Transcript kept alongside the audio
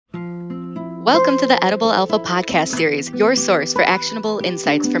Welcome to the Edible Alpha podcast series, your source for actionable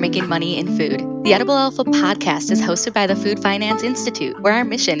insights for making money in food. The Edible Alpha podcast is hosted by the Food Finance Institute, where our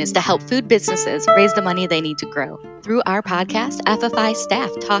mission is to help food businesses raise the money they need to grow. Through our podcast, FFI staff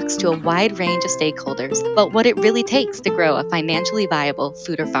talks to a wide range of stakeholders about what it really takes to grow a financially viable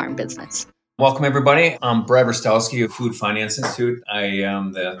food or farm business. Welcome, everybody. I'm Brad Rostowski of Food Finance Institute. I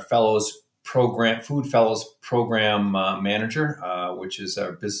am the Food Fellows Program Manager, which is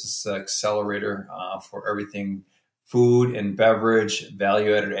our business accelerator for everything food and beverage,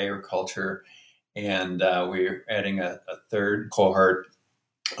 value-added agriculture, and we're adding a third cohort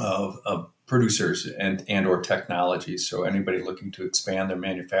of producers and or technologies. So anybody looking to expand their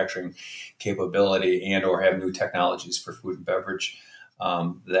manufacturing capability and or have new technologies for food and beverage.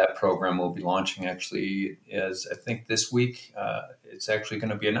 That program will be launching actually as I think this week. It's actually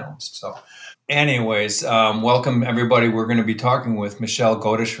going to be announced. So anyways, welcome everybody. We're going to be talking with Michelle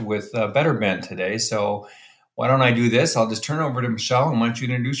Godish with BetterBin today. So why don't I do this? I'll just turn over to Michelle and why don't you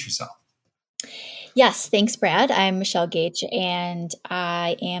introduce yourself? Yes, thanks, Brad. I'm Michelle Gage, and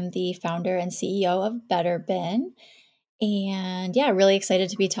I am the founder and CEO of BetterBin. And yeah, really excited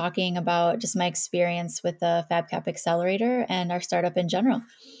to be talking about just my experience with the FabCap Accelerator and our startup in general.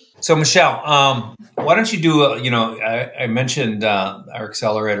 So Michelle, why don't you do, I mentioned our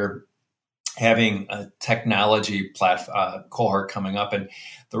accelerator having a technology cohort coming up. And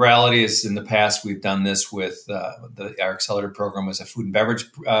the reality is in the past, we've done this with our accelerator program was a food and beverage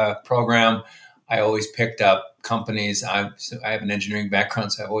program. I always picked up companies. I have an engineering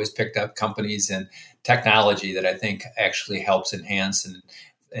background, so I've always picked up companies and technology that I think actually helps enhance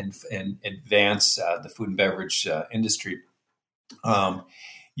and advance the food and beverage industry.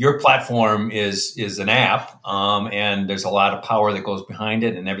 Your platform is an app, and there's a lot of power that goes behind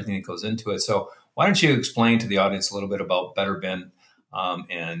it and everything that goes into it. So why don't you explain to the audience a little bit about BetterBin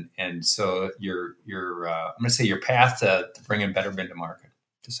and so your I'm going to say your path to bringing BetterBin to market,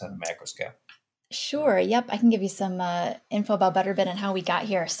 just on a macro scale. Sure. Yep. I can give you some info about BetterBin and how we got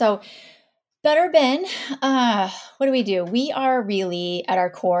here. So BetterBin, what do? We are really at our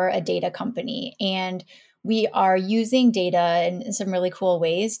core a data company, and we are using data in some really cool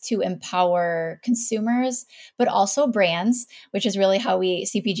ways to empower consumers, but also brands,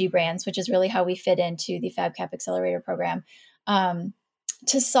 CPG brands, which is really how we fit into the FabCap Accelerator program,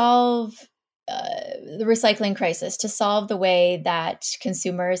 to solve the recycling crisis, to solve the way that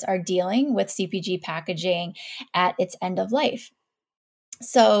consumers are dealing with CPG packaging at its end of life.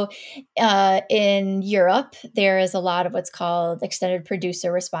 So in Europe, there is a lot of what's called extended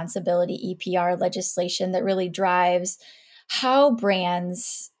producer responsibility, EPR legislation that really drives how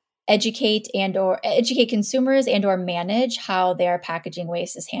brands educate consumers and or manage how their packaging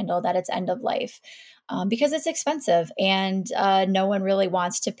waste is handled at its end of life. Because it's expensive and no one really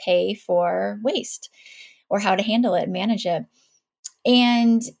wants to pay for waste or how to handle it and manage it.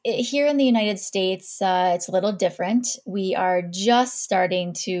 And here in the United States, it's a little different. We are just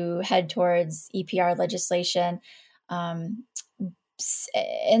starting to head towards EPR legislation. And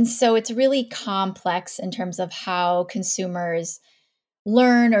so it's really complex in terms of how consumers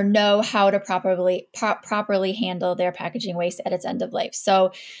learn or know how to properly handle their packaging waste at its end of life.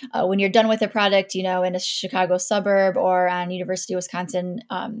 So when you're done with a product, in a Chicago suburb or on University of Wisconsin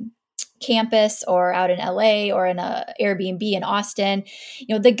campus or out in LA or in a Airbnb in Austin,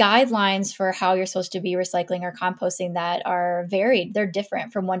 the guidelines for how you're supposed to be recycling or composting that are varied. They're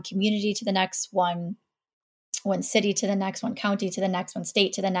different from one community to the next, one city to the next, one county to the next, one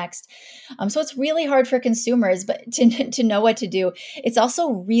state to the next. So it's really hard for consumers to know what to do. It's also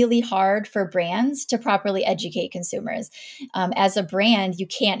really hard for brands to properly educate consumers. As a brand, you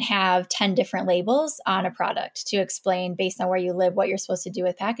can't have 10 different labels on a product to explain based on where you live what you're supposed to do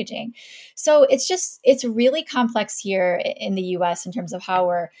with packaging. So it's really complex here in the US in terms of how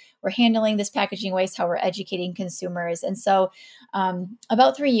we're handling this packaging waste, how we're educating consumers. And so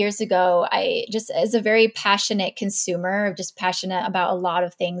about 3 years ago, I just, as a very passionate consumer, just passionate about a lot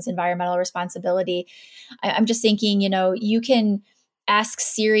of things, environmental responsibility, I'm just thinking, you can ask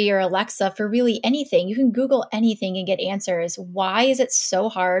Siri or Alexa for really anything. You can Google anything and get answers. Why is it so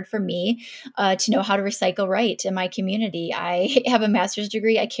hard for me to know how to recycle right in my community? I have a master's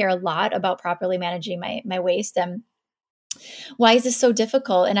degree. I care a lot about properly managing my waste. And why is this so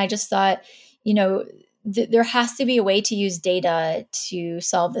difficult? And I just thought, there has to be a way to use data to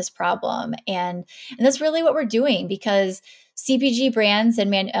solve this problem. And that's really what we're doing, because CPG brands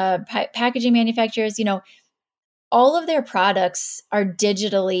and packaging manufacturers, all of their products are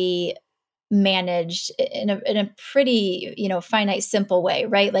digitally managed in a pretty, finite, simple way,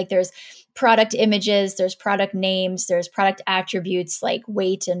 right? Like there's product images, there's product names, there's product attributes like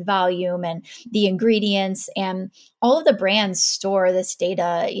weight and volume and the ingredients. And all of the brands store this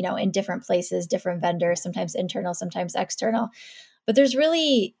data, in different places, different vendors, sometimes internal, sometimes external. But there's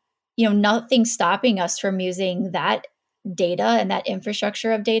really, nothing stopping us from using that data and that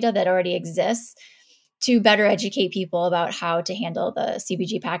infrastructure of data that already exists to better educate people about how to handle the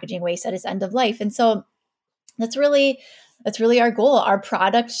CPG packaging waste at its end of life. And so that's really our goal. Our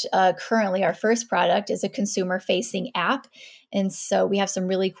product, currently our first product, is a consumer-facing app. And so we have some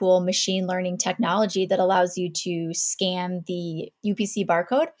really cool machine learning technology that allows you to scan the UPC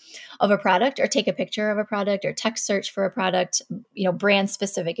barcode of a product, or take a picture of a product, or text search for a product, brand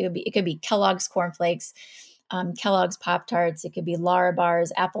specific. It could be Kellogg's cornflakes, Kellogg's Pop-Tarts. It could be Lara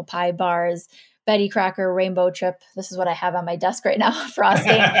bars, apple pie bars, Betty Crocker, Rainbow Trip. This is what I have on my desk right now,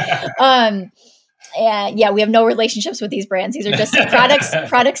 frosting. And yeah, we have no relationships with these brands. These are just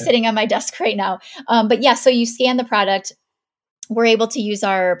products sitting on my desk right now. But yeah, so you scan the product. We're able to use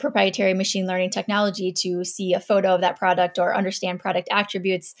our proprietary machine learning technology to see a photo of that product or understand product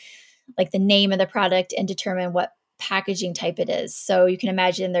attributes like the name of the product and determine what packaging type it is. So you can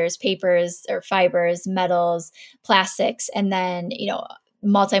imagine there's papers or fibers, metals, plastics, and then,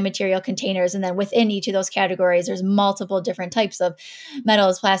 multi-material containers. And then within each of those categories, there's multiple different types of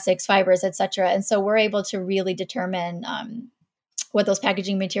metals, plastics, fibers, et cetera. And so we're able to really determine what those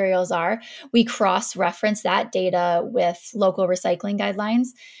packaging materials are. We cross-reference that data with local recycling guidelines,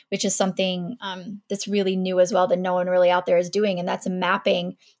 which is something that's really new as well that no one really out there is doing. And that's a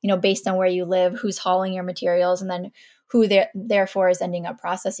mapping, based on where you live, who's hauling your materials, and then who therefore is ending up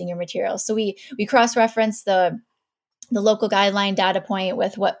processing your materials. So we cross-reference the local guideline data point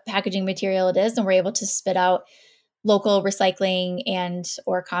with what packaging material it is, and we're able to spit out local recycling and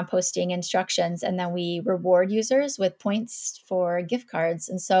or composting instructions. And then we reward users with points for gift cards.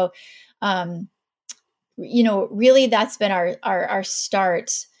 And so, really that's been our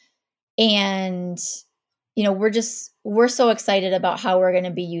start. And, we're so excited about how we're going to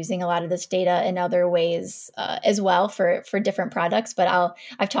be using a lot of this data in other ways as well for different products. But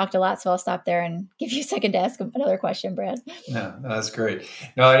I've talked a lot, so I'll stop there and give you a second to ask another question, Brad. No, that's great.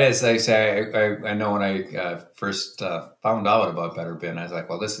 No, it is. Like I say, I know when I first found out about Better Bin, I was like,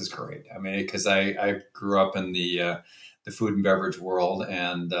 well, this is great. I mean, because I grew up in the food and beverage world,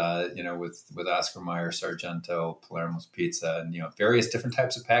 and with Oscar Mayer, Sargento, Palermo's Pizza, and various different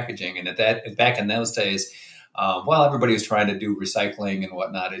types of packaging. And back in those days, while everybody was trying to do recycling and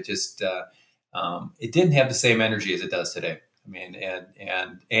whatnot, it just it didn't have the same energy as it does today. I mean,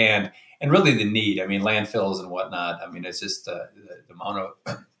 and really the need. I mean, landfills and whatnot. I mean, it's just the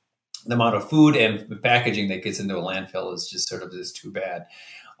amount of food and packaging that gets into a landfill is just sort of just too bad.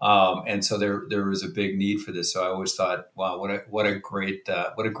 And so there was a big need for this. So I always thought, wow, what a great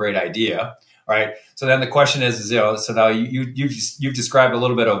idea. All right. So then the question is, so now you've described a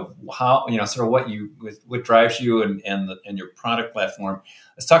little bit of how, sort of what drives you and your product platform.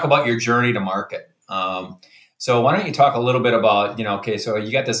 Let's talk about your journey to market. So why don't you talk a little bit about, okay, so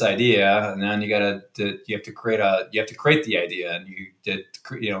you got this idea, and then you have to create the idea, and you did,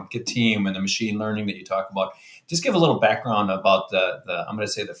 get team and the machine learning that you talk about. Just give a little background about the I'm going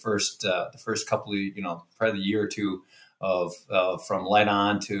to say the first couple of, probably the year or two of from light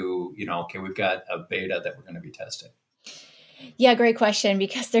on to, okay, we've got a beta that we're going to be testing. Yeah, great question,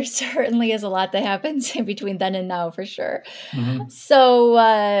 because there certainly is a lot that happens in between then and now, for sure. Mm-hmm. So,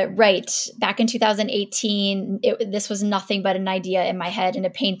 right, back in 2018, this was nothing but an idea in my head and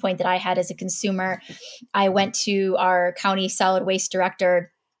a pain point that I had as a consumer. I went to our county solid waste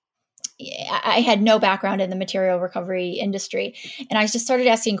director. I had no background in the material recovery industry. And I just started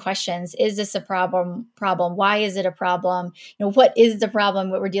asking questions. Is this a problem? Why is it a problem? What is the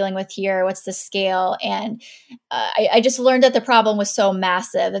problem, what we're dealing with here? What's the scale? And I just learned that the problem was so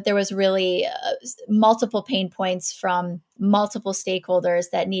massive that there was really multiple pain points from multiple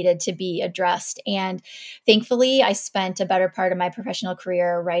stakeholders that needed to be addressed. And thankfully, I spent a better part of my professional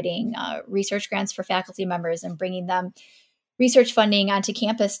career writing research grants for faculty members and bringing them research funding onto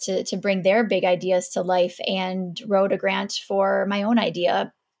campus to bring their big ideas to life, and wrote a grant for my own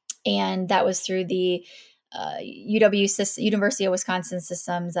idea. And that was through the University of Wisconsin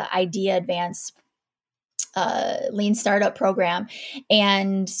System's Idea Advance Lean Startup program.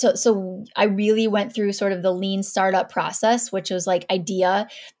 And so I really went through sort of the Lean Startup process, which was like idea.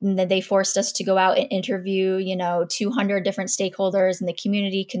 And then they forced us to go out and interview, 200 different stakeholders in the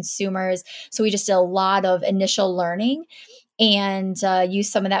community, consumers. So we just did a lot of initial learning, and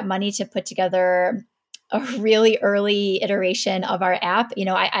use some of that money to put together a really early iteration of our app.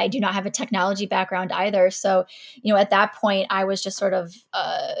 I do not have a technology background either. So, at that point, I was just sort of,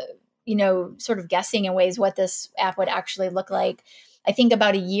 sort of guessing in ways what this app would actually look like. I think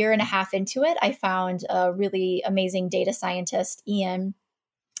about a year and a half into it, I found a really amazing data scientist, Ian,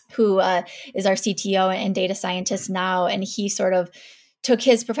 who is our CTO and data scientist now. And he sort of took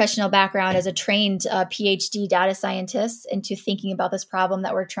his professional background as a trained PhD data scientist into thinking about this problem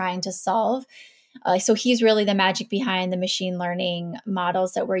that we're trying to solve. So he's really the magic behind the machine learning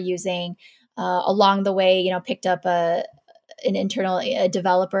models that we're using. Along the way, picked up an internal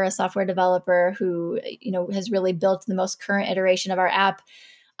developer, a software developer who, has really built the most current iteration of our app.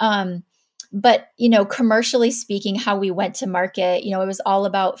 But, commercially speaking, how we went to market, it was all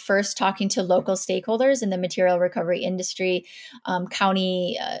about first talking to local stakeholders in the material recovery industry,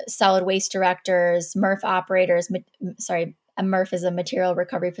 county solid waste directors, MRF operators, a MRF is a material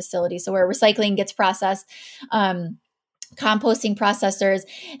recovery facility. So where recycling gets processed, composting processors,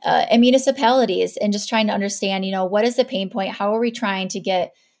 and municipalities, and just trying to understand, what is the pain point? How are we trying to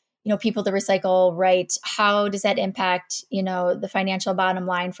get people to recycle right? How does that impact, the financial bottom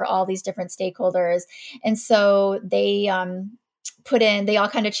line for all these different stakeholders? And so they they all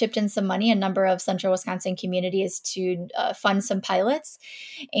kind of chipped in some money, a number of central Wisconsin communities, to fund some pilots.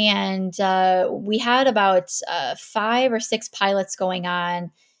 And we had about 5 or 6 pilots going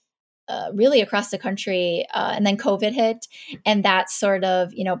on really across the country. And then COVID hit, and that sort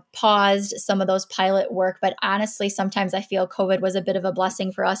of, paused some of those pilot work. But honestly, sometimes I feel COVID was a bit of a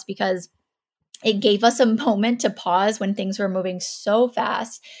blessing for us, because it gave us a moment to pause when things were moving so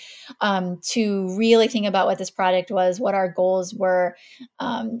fast, to really think about what this product was, what our goals were.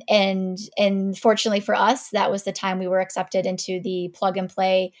 And fortunately for us, that was the time we were accepted into the Plug and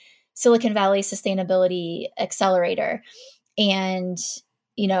Play Silicon Valley Sustainability Accelerator. And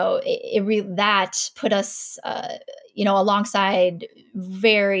that put us, alongside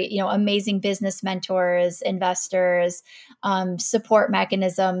very, amazing business mentors, investors, support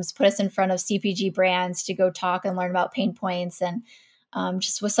mechanisms, put us in front of CPG brands to go talk and learn about pain points, and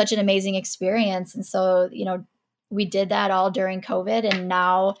just was such an amazing experience. And so, we did that all during COVID. And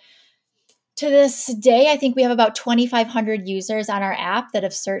now to this day, I think we have about 2,500 users on our app that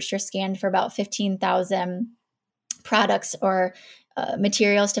have searched or scanned for about 15,000 products or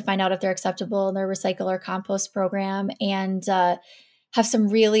materials to find out if they're acceptable in their recycle or compost program, and have some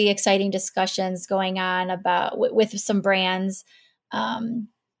really exciting discussions going on about with some brands and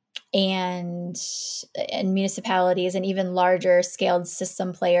municipalities, and even larger scaled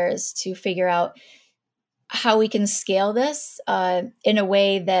system players, to figure out how we can scale this in a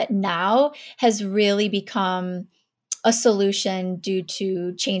way that now has really become a solution due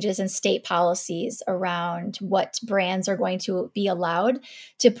to changes in state policies around what brands are going to be allowed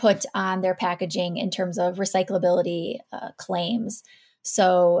to put on their packaging in terms of recyclability claims.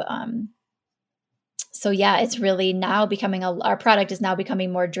 So yeah, it's really now becoming our product is now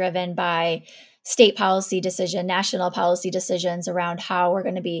becoming more driven by state policy national policy decisions around how we're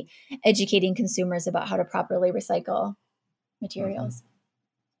going to be educating consumers about how to properly recycle materials.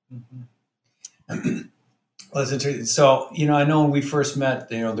 Mm-hmm. Well, that's interesting. So, I know when we first met,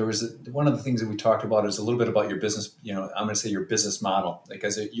 there was one of the things that we talked about is a little bit about your business, I'm going to say your business model,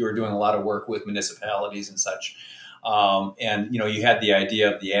 because you were doing a lot of work with municipalities and such. And, you had the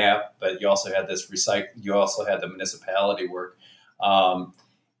idea of the app, but you also had you also had the municipality work,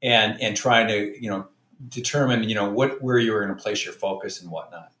 and trying to, determine, where you were going to place your focus and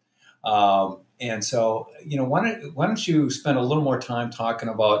whatnot. And so, why don't you spend a little more time talking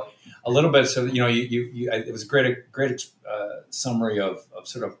about a little bit, so it was a great summary of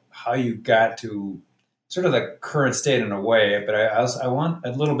sort of how you got to sort of the current state in a way, but I want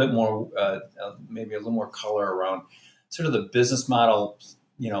a little bit more, maybe a little more color around sort of the business model,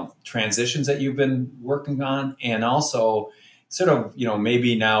 transitions that you've been working on, and also sort of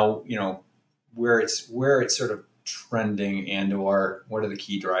maybe now where it's sort of trending, and/or what are the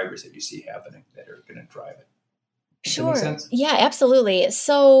key drivers that you see happening that are going to drive it? Does that make sense? Yeah, absolutely.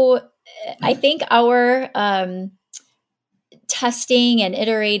 So I think our testing and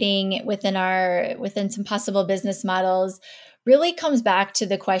iterating within some possible business models really comes back to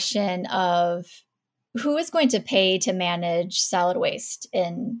the question of who is going to pay to manage solid waste,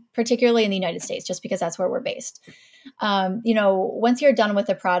 particularly in the United States, just because that's where we're based. Once you're done with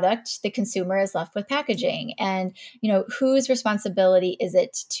a product, the consumer is left with packaging, and, whose responsibility is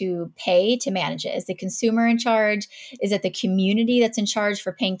it to pay to manage it? Is the consumer in charge? Is it the community that's in charge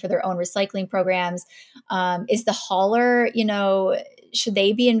for paying for their own recycling programs? Is the hauler, should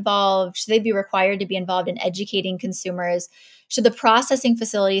they be involved? Should they be required to be involved in educating consumers? Should the processing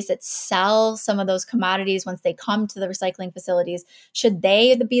facilities that sell some of those commodities, once they come to the recycling facilities, should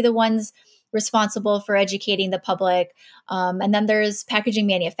they be the ones responsible for educating the public? And then there's packaging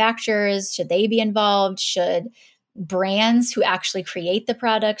manufacturers. Should they be involved? Should brands who actually create the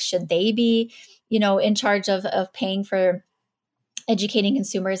products, should they be, in charge of paying for educating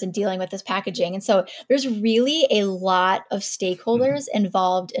consumers and dealing with this packaging? And so there's really a lot of stakeholders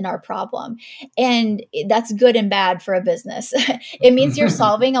involved in our problem. And that's good and bad for a business. It means you're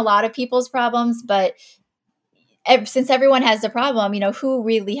solving a lot of people's problems, but since everyone has the problem, who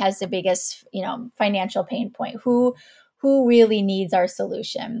really has the biggest, financial pain point? Who really needs our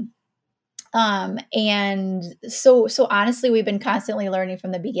solution? And so honestly, we've been constantly learning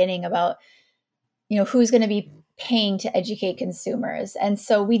from the beginning about, who's going to be paying to educate consumers. And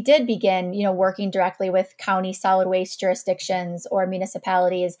so we did begin, working directly with county solid waste jurisdictions or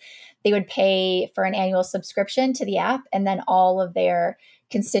municipalities. They would pay for an annual subscription to the app, and then all of their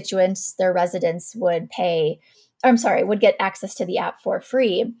constituents, their residents would get access to the app for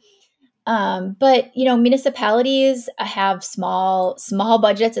free. But municipalities have small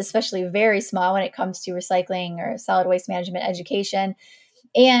budgets, especially very small when it comes to recycling or solid waste management education.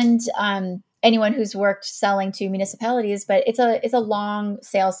 And anyone who's worked selling to municipalities, but it's a long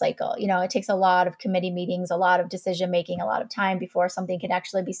sales cycle. It takes a lot of committee meetings, a lot of decision making, a lot of time before something can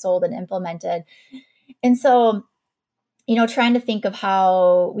actually be sold and implemented. And so, trying to think of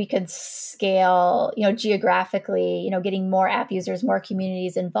how we could scale, geographically, getting more app users, more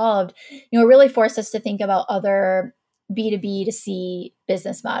communities involved, really forced us to think about other B2B to C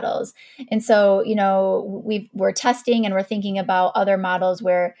business models. And so, we're testing and we're thinking about other models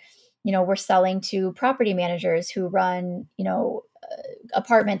where, we're selling to property managers who run,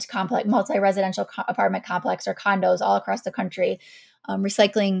 apartment complex, multi-residential apartment complex or condos all across the country.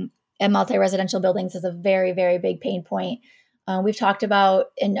 Recycling and multi-residential buildings is a very, very big pain point. We've talked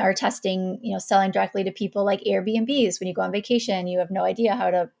about in our testing, selling directly to people like Airbnbs. When you go on vacation, you have no idea how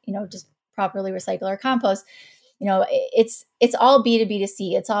to, just properly recycle or compost. It's all B2B to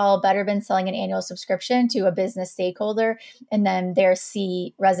C. It's all Better Bin selling an annual subscription to a business stakeholder, and then their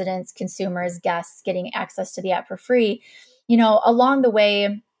C residents, consumers, guests getting access to the app for free. Along the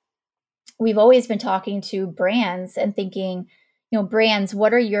way, we've always been talking to brands and thinking, brands,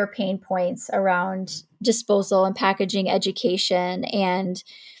 what are your pain points around disposal and packaging education? And,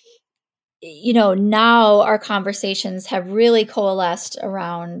 now our conversations have really coalesced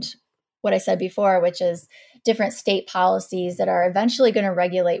around what I said before, which is different state policies that are eventually going to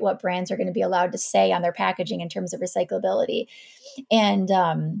regulate what brands are going to be allowed to say on their packaging in terms of recyclability. And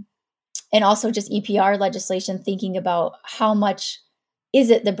also just EPR legislation, thinking about how much is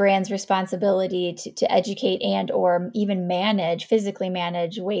it the brand's responsibility to educate and or even physically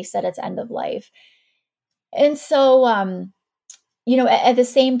manage waste at its end of life. And so, at the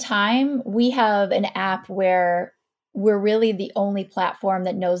same time, we have an app where we're really the only platform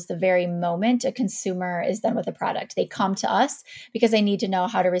that knows the very moment a consumer is done with a product. They come to us because they need to know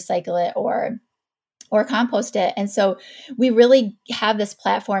how to recycle it or compost it. And so we really have this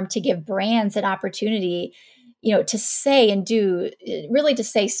platform to give brands an opportunity, to say and do, really to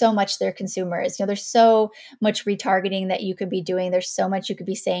say so much to their consumers. There's so much retargeting that you could be doing. There's so much you could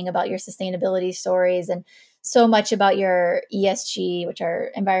be saying about your sustainability stories, and so much about your ESG, which are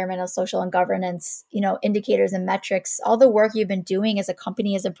environmental, social, and governance, indicators and metrics, all the work you've been doing as a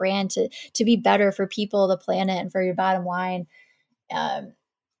company, as a brand to be better for people, the planet, and for your bottom line.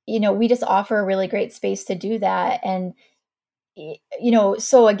 We just offer a really great space to do that. And,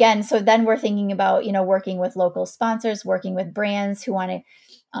 so then we're thinking about, working with local sponsors, working with brands who want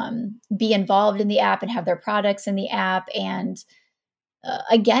to be involved in the app and have their products in the app. And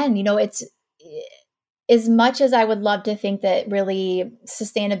it's as much as I would love to think that really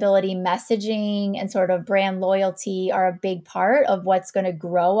sustainability messaging and sort of brand loyalty are a big part of what's going to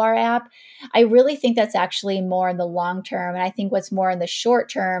grow our app, I really think that's actually more in the long term. And I think what's more in the short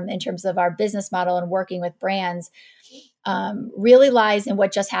term in terms of our business model and working with brands really lies in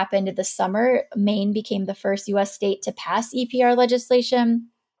what just happened this summer. Maine became the first U.S. state to pass EPR legislation,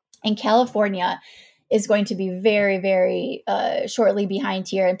 and California is going to be very, very shortly behind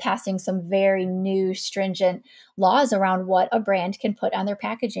here and passing some very new stringent laws around what a brand can put on their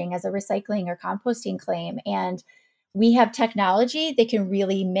packaging as a recycling or composting claim. And we have technology that can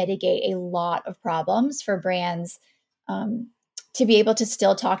really mitigate a lot of problems for brands to be able to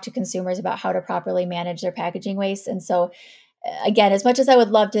still talk to consumers about how to properly manage their packaging waste. And so again, as much as I would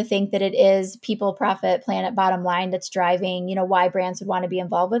love to think that it is people, profit, planet, bottom line that's driving, why brands would want to be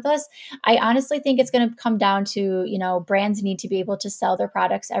involved with us, I honestly think it's going to come down to, brands need to be able to sell their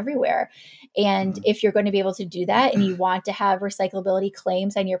products everywhere. And if you're going to be able to do that and you want to have recyclability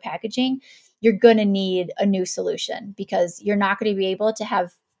claims on your packaging, you're going to need a new solution, because you're not going to be able to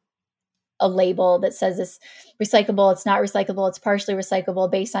have a label that says it's recyclable, it's not recyclable, it's partially recyclable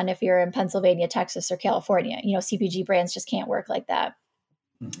based on if you're in Pennsylvania, Texas, or California. CPG brands just can't work like that.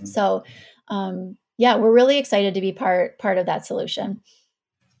 Mm-hmm. So, yeah, we're really excited to be part of that solution.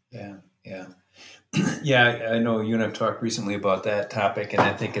 Yeah. Yeah, I know you and I've talked recently about that topic, and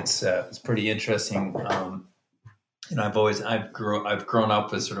I think it's pretty interesting. I've grown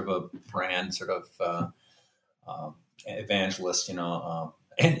up as sort of a brand sort of evangelist,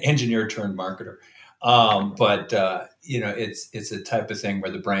 engineer turned marketer. But it's a type of thing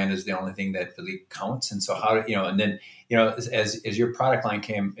where the brand is the only thing that really counts. And so as your product line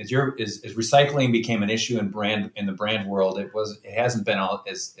came, as recycling became an issue in the brand world, it hasn't been all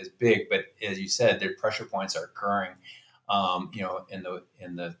as big, but as you said, the pressure points are occurring,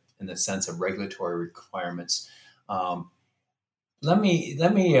 in the sense of regulatory requirements. Let me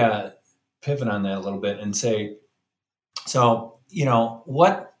pivot on that a little bit and say, so,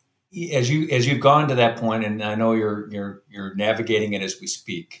 what, as you've gone to that point, and I know you're navigating it as we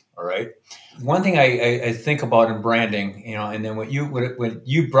speak. All right. One thing I think about in branding, and then when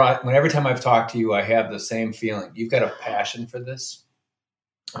you brought, every time I've talked to you, I have the same feeling. You've got a passion for this.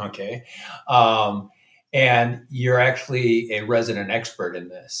 Okay. And you're actually a resident expert in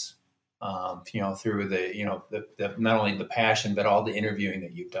this, through the not only the passion, but all the interviewing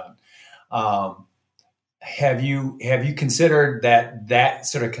that you've done. Have you considered that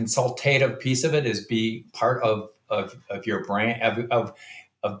sort of consultative piece of it as be part of your brand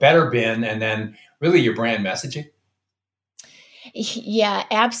of Better Bin, and then really your brand messaging? Yeah,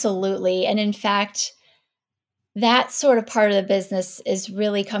 absolutely. And in fact, that sort of part of the business is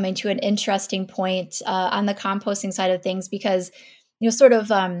really coming to an interesting point on the composting side of things, because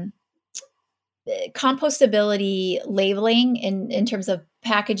compostability labeling in terms of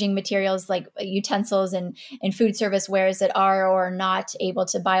packaging materials like utensils and food service wares that are or are not able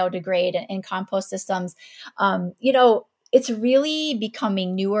to biodegrade in compost systems, it's really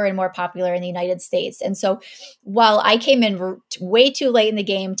becoming newer and more popular in the United States. And so while I came in way too late in the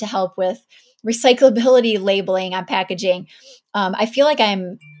game to help with recyclability labeling on packaging, I feel like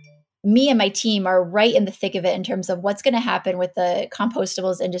me and my team are right in the thick of it in terms of what's going to happen with the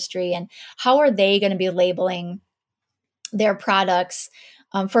compostables industry and how are they going to be labeling their products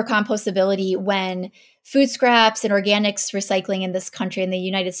for compostability when food scraps and organics recycling in this country, in the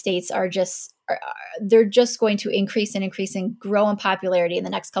United States, they're just going to increase and grow in popularity in the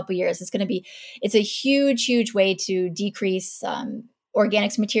next couple of years. It's a huge way to decrease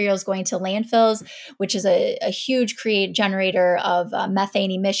organics materials going to landfills, which is a huge generator of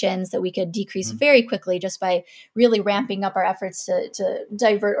methane emissions that we could decrease very quickly just by really ramping up our efforts to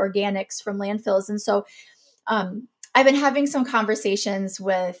divert organics from landfills. And so I've been having some conversations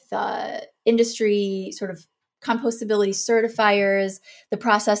with industry sort of compostability certifiers, the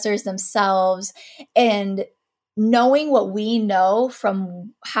processors themselves, and knowing what we know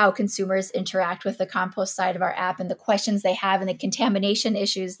from how consumers interact with the compost side of our app and the questions they have and the contamination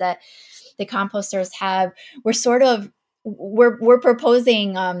issues that the composters have, we're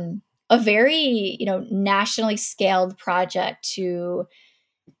proposing a very nationally scaled project to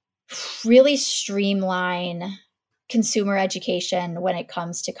really streamline consumer education when it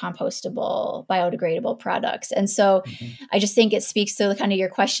comes to compostable, biodegradable products. And so I just think it speaks to kind of your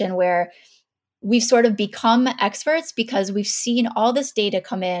question where we've sort of become experts because we've seen all this data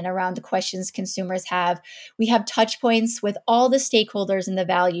come in around the questions consumers have. We have touch points with all the stakeholders in the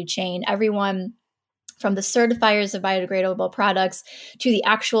value chain, everyone from the certifiers of biodegradable products to the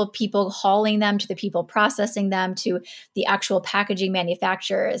actual people hauling them, to the people processing them, to the actual packaging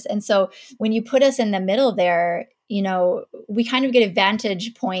manufacturers. And so when you put us in the middle there, we kind of get a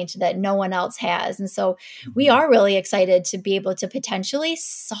vantage point that no one else has. And so we are really excited to be able to potentially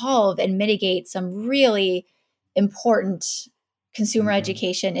solve and mitigate some really important consumer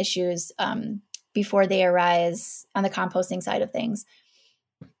education issues before they arise on the composting side of things.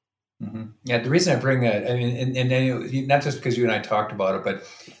 Yeah, the reason I bring that, I mean, and not just because you and I talked about it, but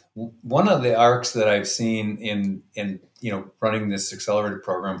one of the arcs that I've seen in running this accelerated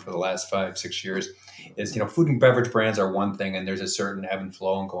program for the last 5-6 years is, food and beverage brands are one thing, and there's a certain ebb and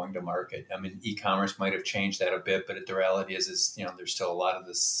flow in going to market. I mean, e-commerce might have changed that a bit, but the reality is there's still a lot of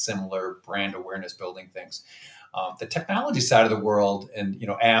the similar brand awareness building things. The technology side of the world and,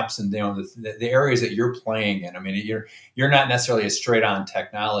 apps and, the areas that you're playing in, I mean, you're not necessarily a straight on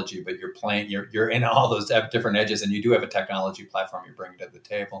technology, but you're in all those different edges, and you do have a technology platform you bring to the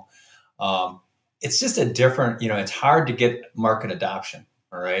table. It's just a different, it's hard to get market adoption.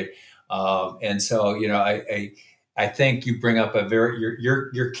 All right. And so, I think you bring up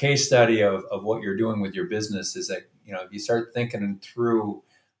your case study of what you're doing with your business is that, if you start thinking through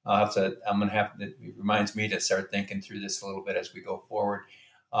I'm going to have to, it reminds me to start thinking through this a little bit as we go forward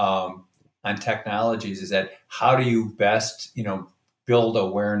on technologies, is that how do you best, build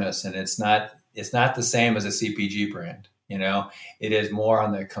awareness? And it's not the same as a CPG brand. It is more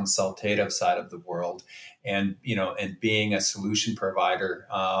on the consultative side of the world, and being a solution provider,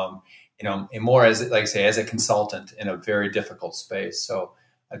 and more as, like I say, as a consultant in a very difficult space. So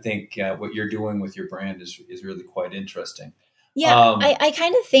I think what you're doing with your brand is really quite interesting. Yeah, I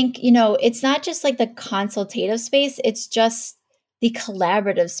kind of think, it's not just like the consultative space, it's just the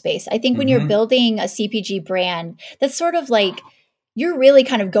collaborative space. I think when you're building a CPG brand, that's sort of like you're really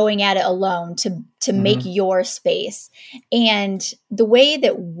kind of going at it alone to make your space. And the way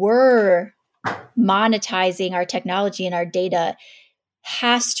that we're monetizing our technology and our data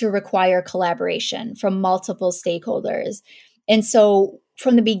has to require collaboration from multiple stakeholders. And so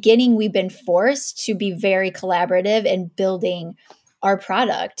from the beginning, we've been forced to be very collaborative in building our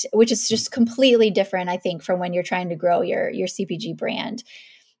product, which is just completely different, I think, from when you're trying to grow your CPG brand.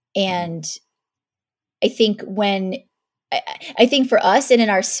 And I think I think for us and in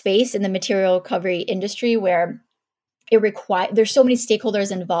our space in the material recovery industry, where there's so many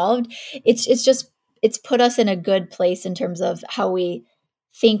stakeholders involved, it's put us in a good place in terms of how we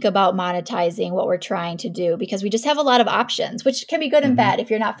think about monetizing what we're trying to do, because we just have a lot of options, which can be good and bad. If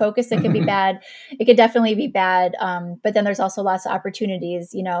you're not focused, it can be bad. It could definitely be bad. But then there's also lots of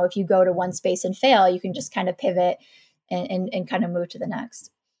opportunities. If you go to one space and fail, you can just kind of pivot and kind of move to the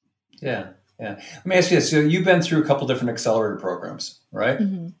next. Yeah. Let me ask you this. So you've been through a couple different accelerator programs, right?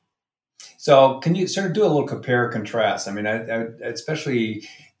 Mm-hmm. So can you sort of do a little compare and contrast? I mean, I especially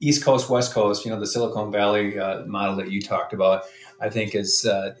East Coast, West Coast, the Silicon Valley model that you talked about, I think is,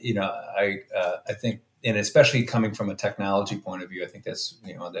 I think, and especially coming from a technology point of view, I think that's,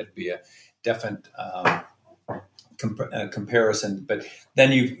 that'd be a definite comparison. But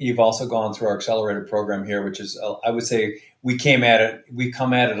then you've also gone through our accelerator program here, which is, I would say, we come at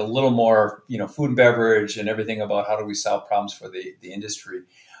it a little more, food and beverage and everything about how do we solve problems for the industry.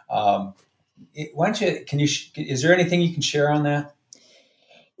 Is there anything you can share on that?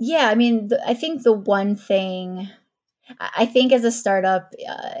 Yeah, I mean, I think the one thing, I think as a startup,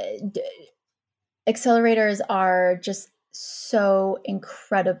 accelerators are just so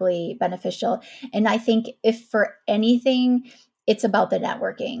incredibly beneficial. And I think if for anything, it's about the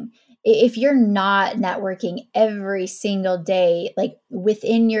networking. If you're not networking every single day, like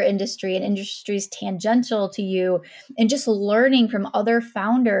within your industry and industries tangential to you, and just learning from other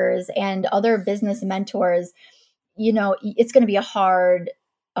founders and other business mentors, it's going to be a hard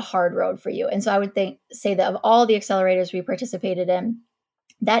road for you. And so I would say that of all the accelerators we participated in,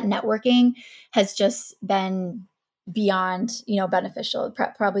 that networking has just been beyond, beneficial,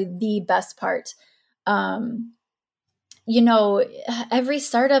 probably the best part. Every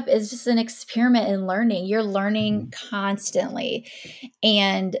startup is just an experiment in learning. You're learning constantly.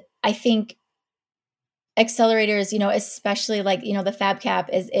 And I think accelerators, especially like, the FabCap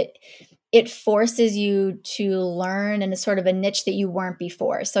it forces you to learn in a sort of a niche that you weren't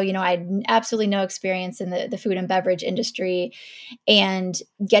before. So, I had absolutely no experience in the food and beverage industry, and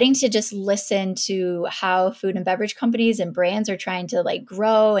getting to just listen to how food and beverage companies and brands are trying to like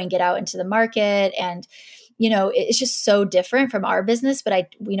grow and get out into the market. And, it's just so different from our business, but I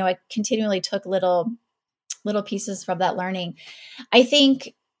continually took little pieces from that learning. I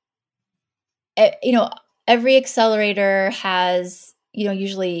think, every accelerator has,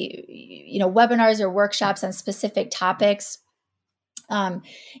 usually, webinars or workshops on specific topics.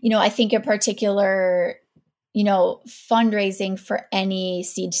 I think in particular, fundraising for any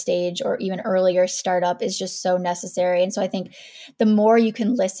seed stage or even earlier startup is just so necessary. And so I think the more you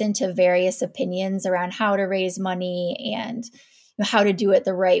can listen to various opinions around how to raise money and how to do it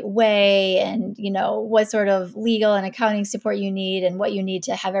the right way, and, what sort of legal and accounting support you need and what you need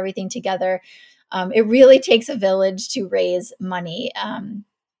to have everything together. It really takes a village to raise money.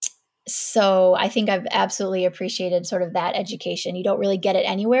 So I think I've absolutely appreciated sort of that education. You don't really get it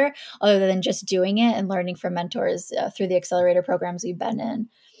anywhere other than just doing it and learning from mentors through the accelerator programs we've been in.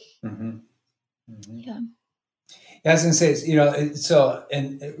 Mm-hmm. Mm-hmm. Yeah. I was going to say, so,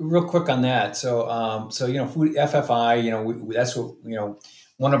 and real quick on that. So, food FFI, that's what,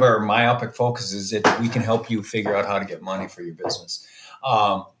 one of our myopic focuses is that we can help you figure out how to get money for your business.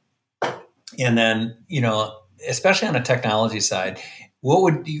 And then, especially on the technology side,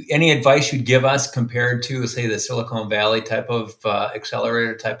 any advice you'd give us compared to, say, the Silicon Valley type of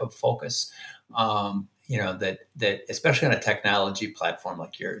accelerator type of focus, that especially on a technology platform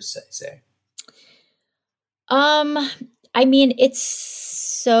like yours, say? I mean, it's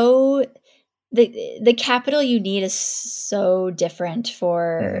so the capital you need is so different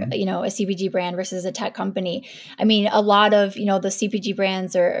for, a CPG brand versus a tech company. I mean, a lot of, the CPG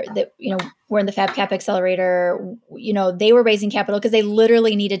brands are that, were in the FabCap Accelerator, they were raising capital because they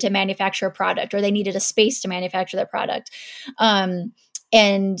literally needed to manufacture a product, or they needed a space to manufacture their product. And,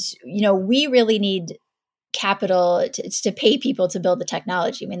 we really need capital to pay people to build the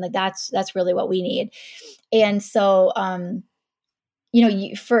technology. I mean, like that's really what we need. And so, for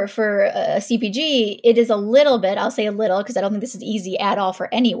a CPG, it is a little bit, I'll say a little, because I don't think this is easy at all for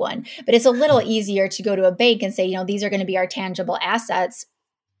anyone, but it's a little easier to go to a bank and say, these are going to be our tangible assets,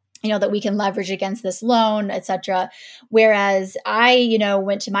 that we can leverage against this loan, et cetera. Whereas I,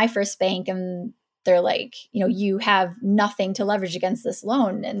 went to my first bank and they're like, you have nothing to leverage against this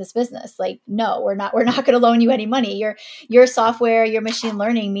loan in this business. Like, no, we're not going to loan you any money. Your software, your machine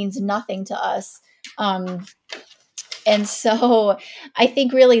learning means nothing to us. And so I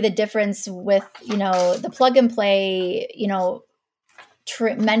think really the difference with, the plug and play,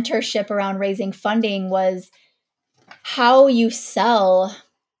 mentorship around raising funding was how you sell,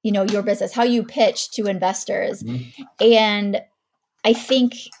 your business, how you pitch to investors. Mm-hmm. And I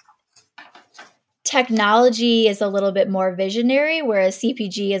think technology is a little bit more visionary, whereas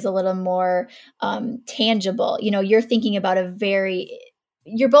CPG is a little more tangible. You're thinking about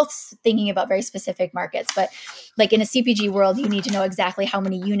you're both thinking about very specific markets, but like in a CPG world, you need to know exactly how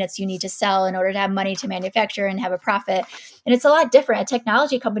many units you need to sell in order to have money to manufacture and have a profit. And it's a lot different. A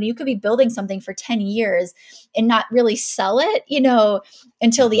technology company, you could be building something for 10 years and not really sell it,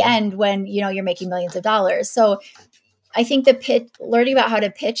 until the end when, you're making millions of dollars. So I think learning about how to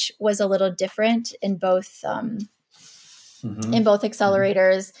pitch was a little different in both, in both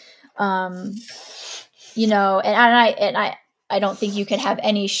accelerators, and I don't think you could have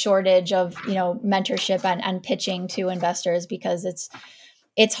any shortage of, mentorship and pitching to investors, because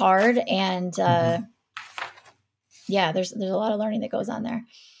it's hard. And there's a lot of learning that goes on there.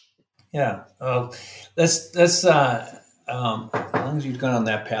 Yeah. That's as long as you've gone on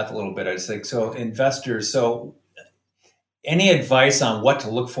that path a little bit, I'd say, so investors, so any advice on what to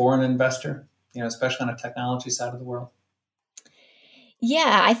look for in an investor, especially on a technology side of the world?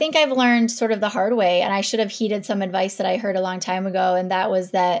 Yeah, I think I've learned sort of the hard way, and I should have heeded some advice that I heard a long time ago. And that was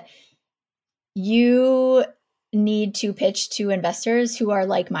that you need to pitch to investors who are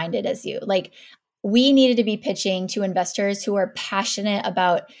like-minded as you. Like, we needed to be pitching to investors who are passionate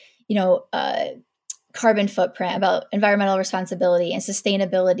about, carbon footprint, about environmental responsibility and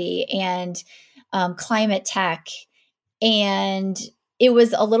sustainability and climate tech. And it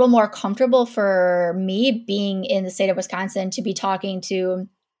was a little more comfortable for me being in the state of Wisconsin to be talking to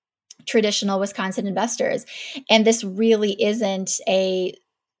traditional Wisconsin investors. And this really isn't a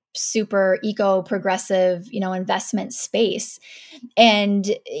super eco-progressive, investment space. And,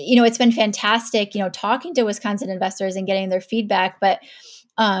 it's been fantastic, talking to Wisconsin investors and getting their feedback. But,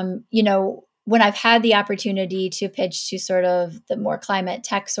 when I've had the opportunity to pitch to sort of the more climate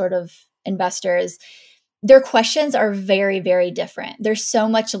tech sort of investors, their questions are very, very different. There's so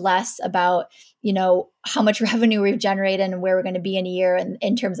much less about, how much revenue we've generated and where we're going to be in a year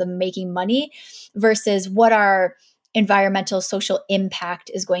in terms of making money versus what our environmental social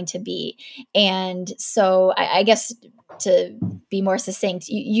impact is going to be. And so I guess to be more succinct,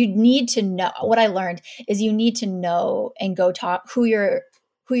 you need to know, what I learned is you need to know and go talk who your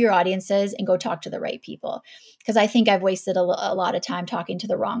audience is and go talk to the right people. Because I think I've wasted a lot of time talking to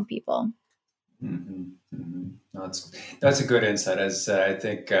the wrong people. Mm-hmm. Mm-hmm. No, that's a good insight. As I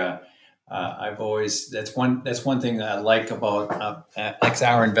think I've always that's one thing I like about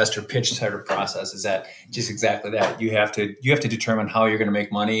our investor pitch type of process is that just exactly that you have to determine how you're going to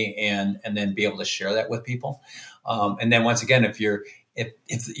make money and then be able to share that with people. And then once again, if you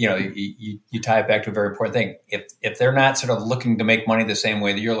tie it back to a very important thing, if they're not sort of looking to make money the same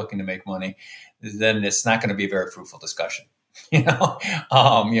way that you're looking to make money, then it's not going to be a very fruitful discussion. They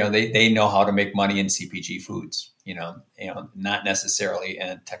know how to make money in CPG foods, not necessarily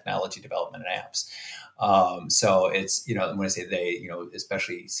in technology development and apps. So it's, when I say they,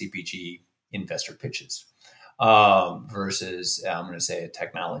 especially CPG investor pitches versus I'm going to say a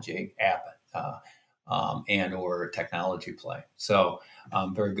technology app and or technology play. So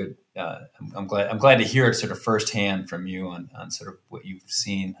very good. I'm glad to hear it sort of firsthand from you on sort of what you've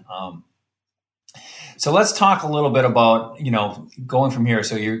seen. So let's talk a little bit about, going from here.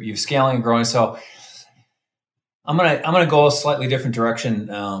 So you're scaling and growing. So I'm gonna go a slightly different direction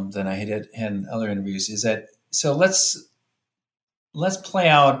than I had in other interviews. Is that so? Let's play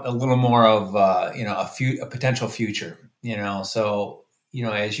out a little more of a potential future. So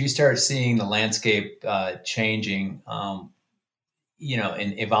as you start seeing the landscape changing,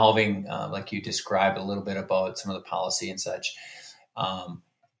 in evolving, like you described a little bit about some of the policy and such.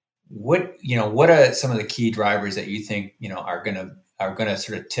 What are some of the key drivers that you think, are gonna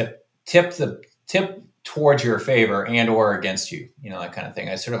sort of tip towards your favor and or against you, that kind of thing.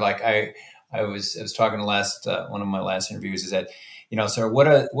 I sort of like, I was talking to one of my last interviews is that, sort of what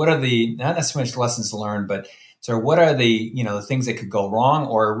are the, not necessarily lessons learned, but sort of what are the, the things that could go wrong,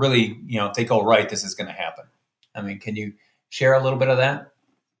 or really, if they go right, this is going to happen. I mean, can you share a little bit of that?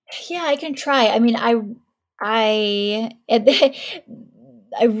 Yeah, I can try. I mean, I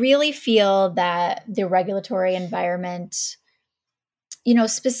really feel that the regulatory environment,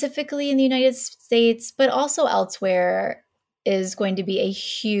 specifically in the United States, but also elsewhere, is going to be a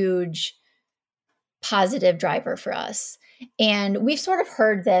huge positive driver for us. And we've sort of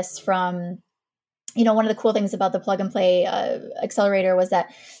heard this from, one of the cool things about the Plug and Play accelerator was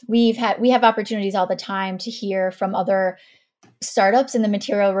that we have opportunities all the time to hear from other startups in the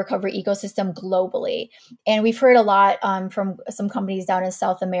material recovery ecosystem globally. And we've heard a lot from some companies down in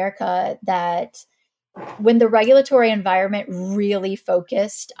South America that when the regulatory environment really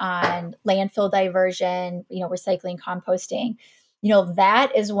focused on landfill diversion, recycling, composting,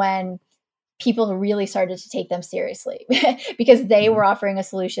 that is when people really started to take them seriously because they were offering a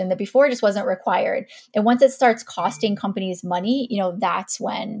solution that before just wasn't required. And once it starts costing companies money, that's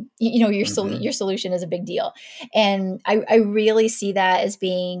when, your solution is a big deal. And I really see that as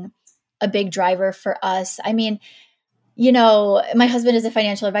being a big driver for us. I mean, my husband is a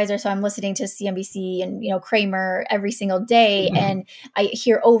financial advisor, so I'm listening to CNBC and, Kramer every single day. And I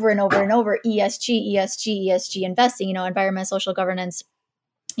hear over and over and over ESG investing, environmental, social governance,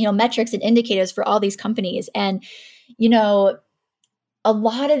 metrics and indicators for all these companies. And, a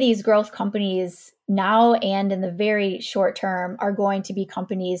lot of these growth companies now and in the very short term are going to be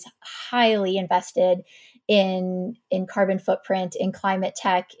companies highly invested in carbon footprint, in climate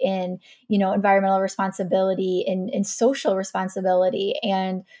tech, in, environmental responsibility, in social responsibility.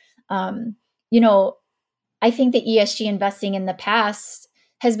 And, I think that ESG investing in the past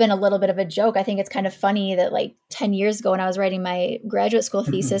has been a little bit of a joke. I think it's kind of funny that like 10 years ago when I was writing my graduate school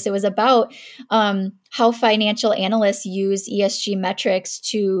thesis, it was about how financial analysts use ESG metrics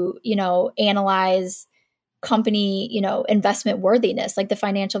to, analyze company, investment worthiness, like the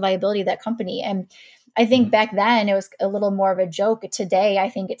financial viability of that company. And I think back then it was a little more of a joke. Today, I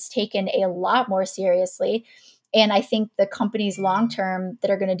think it's taken a lot more seriously. And I think the companies long-term that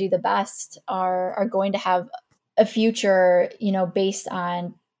are going to do the best are going to have a future, based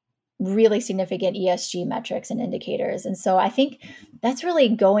on really significant ESG metrics and indicators. And so I think that's really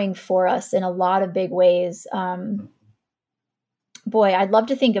going for us in a lot of big ways. Boy, I'd love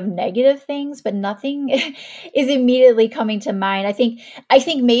to think of negative things, but nothing is immediately coming to mind. I think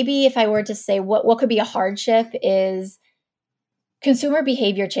maybe if I were to say what could be a hardship is consumer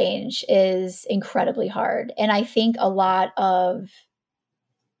behavior change is incredibly hard. And I think a lot of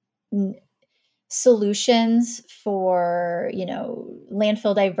solutions for,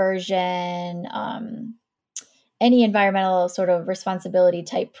 landfill diversion, any environmental sort of responsibility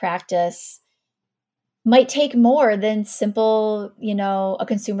type practice might take more than simple, a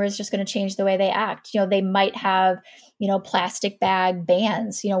consumer is just going to change the way they act. They might have, plastic bag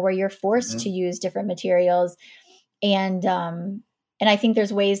bans, where you're forced to use different materials. And I think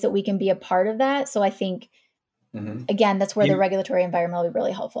there's ways that we can be a part of that. So I think, again, that's where the regulatory environment will be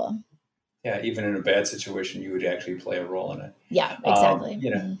really helpful. Yeah, even in a bad situation, you would actually play a role in it. Yeah, exactly.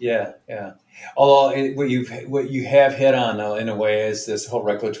 Yeah. Although what you have hit on, though, in a way, is this whole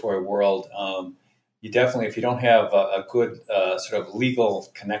regulatory world. You definitely, if you don't have a good sort of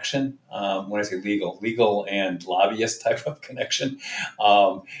legal connection, when I say legal and lobbyist type of connection,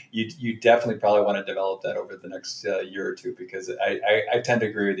 you definitely probably want to develop that over the next year or two, because I tend to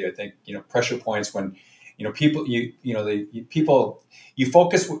agree with you. I think pressure points when people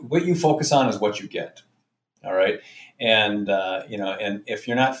what you focus on is what you get. All right. And, and if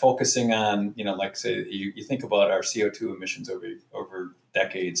you're not focusing on, like say you think about our CO2 emissions over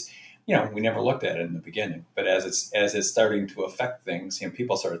decades, we never looked at it in the beginning, but as it's starting to affect things,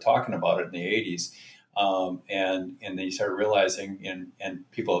 people started talking about it in the 80s. And they started realizing,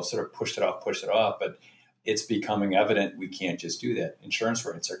 and people have sort of pushed it off, but it's becoming evident we can't just do that. Insurance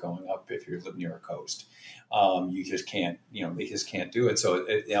rates are going up if you live near a coast. You just can't, they just can't do it. So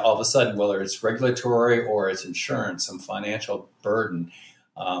all of a sudden, whether it's regulatory or it's insurance, some financial burden,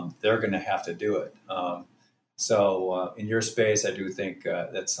 they're going to have to do it. So in your space, I do think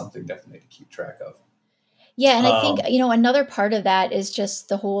that's something definitely to keep track of. Yeah, and I think, another part of that is just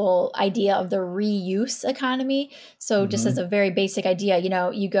the whole idea of the reuse economy. So just as Mm-hmm. a very basic idea,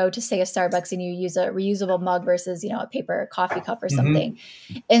 you go to say a Starbucks and you use a reusable mug versus, a paper coffee cup or something.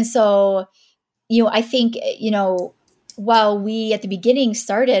 Mm-hmm. And so, I think, while we at the beginning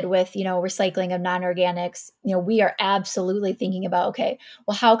started with, recycling of non-organics, we are absolutely thinking about, okay,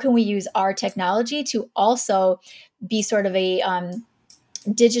 well, how can we use our technology to also be sort of a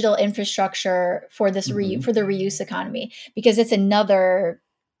digital infrastructure for this Mm-hmm. for the reuse economy, because it's another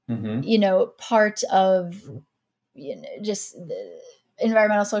Mm-hmm. part of just the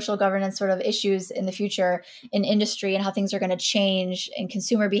environmental social governance sort of issues in the future in industry and how things are going to change and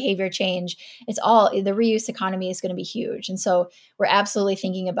consumer behavior change. It's all, the reuse economy is going to be huge. And so we're absolutely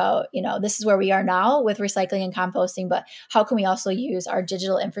thinking about, this is where we are now with recycling and composting, but how can we also use our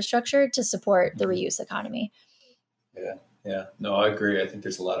digital infrastructure to support the reuse economy? Yeah. Yeah. No, I agree. I think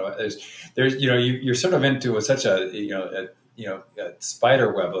there's a lot of there's you're sort of into such a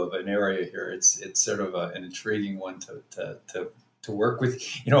spider web of an area here. It's sort of an intriguing one to work with.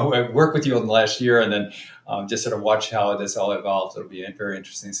 Work with you in the last year, and then just sort of watch how this all evolves. It'll be very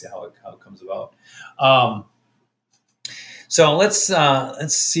interesting to see how it comes about. So let's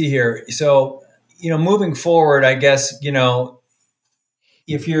see here. So moving forward, I guess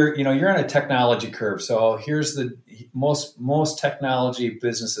if you're you're on a technology curve. So here's the most technology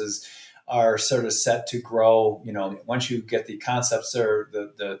businesses are sort of set to grow. Once you get the concepts or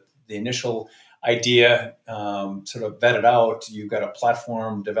the initial idea sort of vetted out, you've got a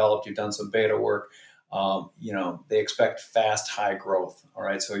platform developed, you've done some beta work. They expect fast, high growth. All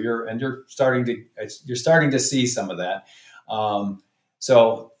right, so you're starting to see some of that.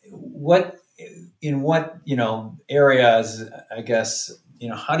 So in what areas, I guess,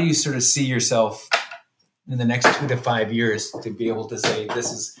 how do you sort of see yourself in the next 2 to 5 years to be able to say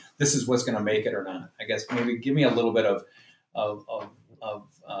this is what's going to make it or not? I guess maybe give me a little bit of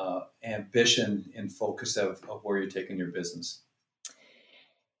ambition and focus of where you're taking your business.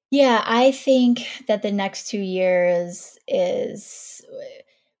 Yeah, I think that the next 2 years is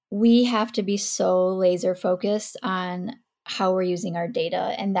we have to be so laser focused on how we're using our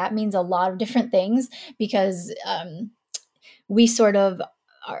data. And that means a lot of different things, because we sort of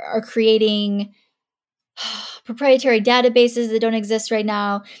are creating proprietary databases that don't exist right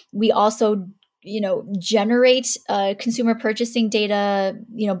now. We also generate consumer purchasing data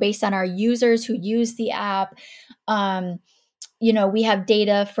based on our users who use the app. We have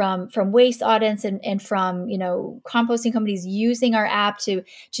data from waste audits and from composting companies using our app to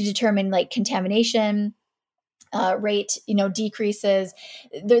determine like contamination rate decreases.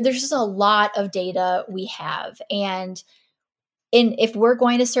 There's just a lot of data we have, and if we're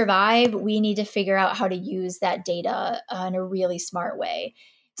going to survive, we need to figure out how to use that data in a really smart way.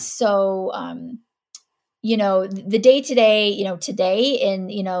 So the day today in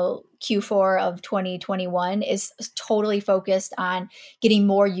Q4 of 2021 is totally focused on getting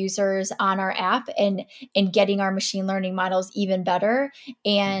more users on our app and getting our machine learning models even better,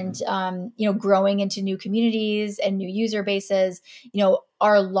 and growing into new communities and new user bases.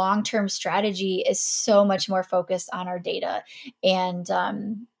 Our long-term strategy is so much more focused on our data, and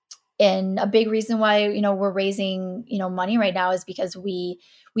a big reason why we're raising money right now is because we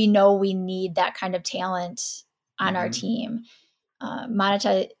know we need that kind of talent on our team.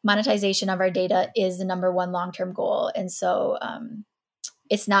 Monetization of our data is the number one long-term goal, and so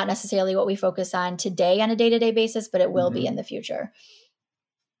it's not necessarily what we focus on today on a day-to-day basis, but it will be in the future.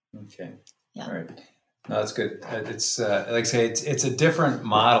 Okay. Yeah. All right. No, that's good. It's like I say, it's a different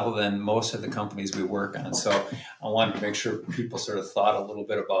model than most of the companies we work on. So I wanted to make sure people sort of thought a little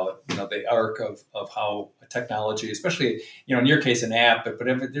bit about the arc of how a technology, especially in your case an app, but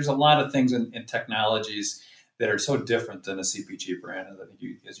if there's a lot of things in technologies that are so different than a CPG brand,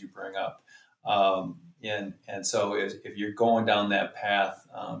 as you bring up, and so if you're going down that path,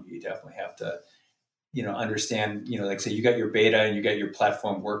 you definitely have to understand, like say you got your beta and you got your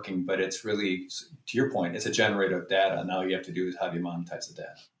platform working, but it's really, to your point, it's a generator of data. Now you have to do is how do you monetize the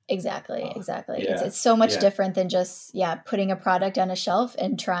data? Exactly. Yeah. It's so much different than just, putting a product on a shelf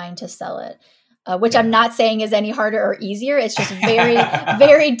and trying to sell it, which I'm not saying is any harder or easier. It's just very,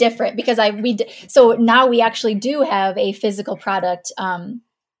 very different, because so now we actually do have a physical product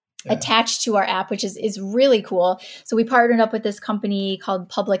attached to our app, which is really cool. So we partnered up with this company called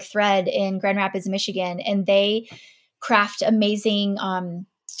Public Thread in Grand Rapids, Michigan, and they craft amazing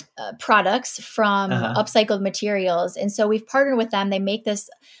products from upcycled materials. And so we've partnered with them. They make this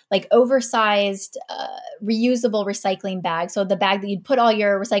like oversized reusable recycling bag. So the bag that you'd put all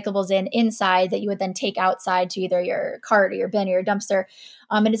your recyclables in inside that you would then take outside to either your cart or your bin or your dumpster.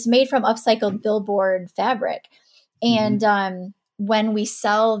 And it's made from upcycled billboard fabric. And when we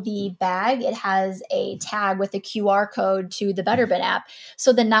sell the bag, it has a tag with a QR code to the Better Bin app.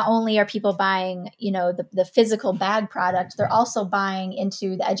 So then not only are people buying, the physical bag product, they're also buying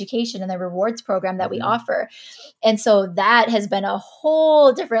into the education and the rewards program that we offer. And so that has been a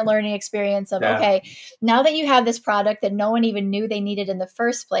whole different learning experience of, okay, now that you have this product that no one even knew they needed in the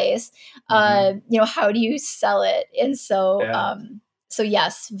first place, how do you sell it? And so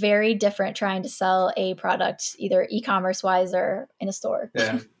yes, very different trying to sell a product either e-commerce wise or in a store.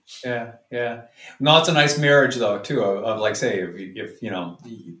 Yeah. No, it's a nice marriage though too of like say if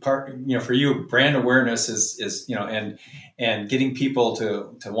for you brand awareness is and getting people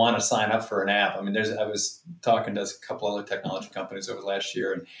to want to sign up for an app. I mean, I was talking to a couple other technology companies over last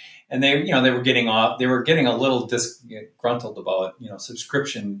year and they were getting a little disgruntled about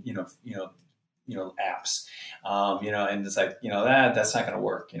subscription apps, and it's like, that's not going to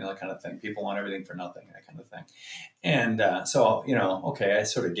work, that kind of thing. People want everything for nothing, that kind of thing. And so, okay, I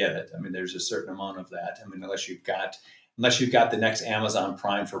sort of get it. I mean, there's a certain amount of that. I mean, unless you've got the next Amazon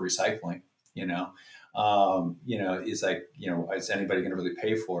Prime for recycling, it's like, is anybody going to really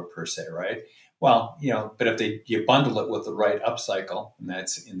pay for it per se, right? Well, but if you bundle it with the right upcycle, and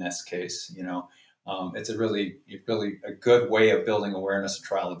that's in this case, it's a really a good way of building awareness and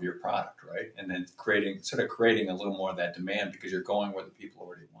trial of your product, right? And then creating a little more of that demand because you're going where the people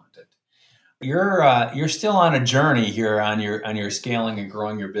already want it. You're still on a journey here on your scaling and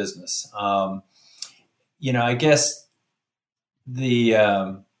growing your business. I guess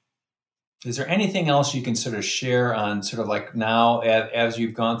is there anything else you can sort of share on sort of like now as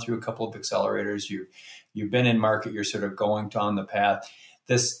you've gone through a couple of accelerators, you've been in market, you're sort of going down the path.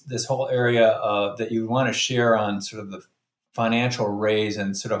 This whole area that you want to share on sort of the financial raise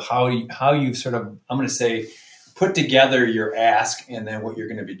and sort of how you've sort of, I'm going to say, put together your ask and then what you're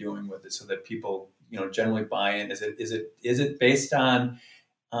going to be doing with it so that people, generally buy in. Is it based on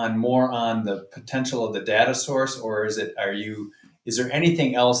more on the potential of the data source, or is there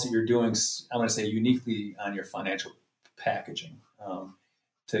anything else that you're doing, I'm going to say, uniquely on your financial packaging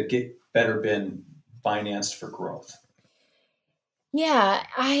to get Better Bin financed for growth? Yeah,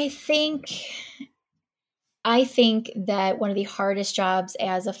 I think that one of the hardest jobs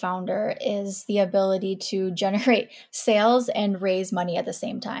as a founder is the ability to generate sales and raise money at the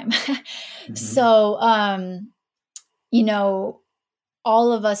same time. So,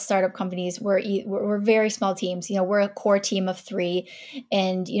 all of us startup companies, we're very small teams. We're a core team of 3,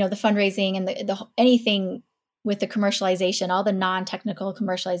 and the fundraising and the anything with the commercialization, all the non-technical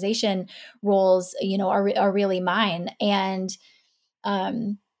commercialization roles, are really mine. And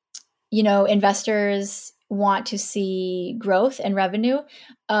investors want to see growth and revenue,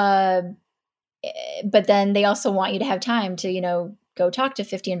 but then they also want you to have time to, go talk to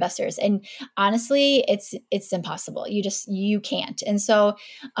 50 investors. And honestly, it's impossible. You can't. And so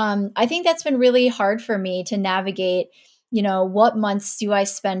I think that's been really hard for me to navigate. What months do I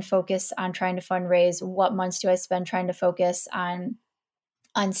spend focus on trying to fundraise? What months do I spend trying to focus on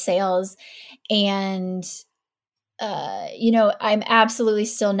sales? And I'm absolutely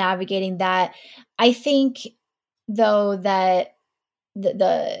still navigating that. I think though that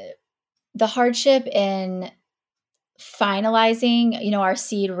the hardship in finalizing, our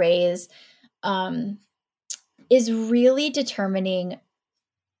seed raise, is really determining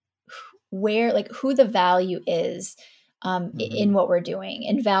who the value is in what we're doing,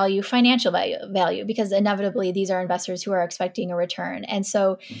 and financial value, because inevitably these are investors who are expecting a return. And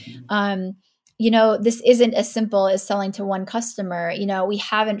so, this isn't as simple as selling to one customer. We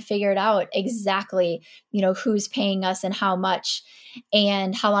haven't figured out exactly, who's paying us and how much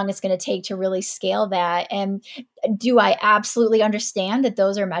and how long it's going to take to really scale that. And do I absolutely understand that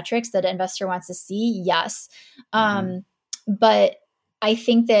those are metrics that an investor wants to see? Yes. But I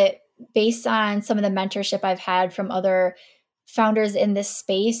think that based on some of the mentorship I've had from other founders in this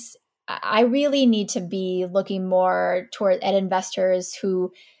space, I really need to be looking more at investors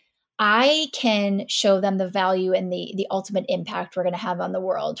who I can show them the value and the ultimate impact we're going to have on the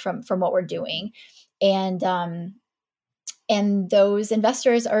world from what we're doing. And those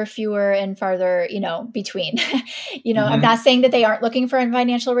investors are fewer and farther, between. I'm not saying that they aren't looking for a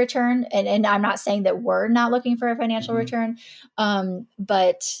financial return, and I'm not saying that we're not looking for a financial return.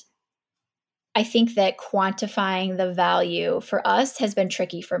 But I think that quantifying the value for us has been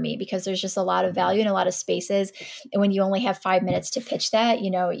tricky for me because there's just a lot of value in a lot of spaces. And when you only have 5 minutes to pitch that,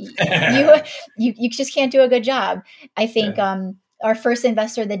 you just can't do a good job. I think our first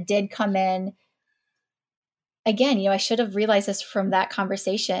investor that did come in, again, I should have realized this from that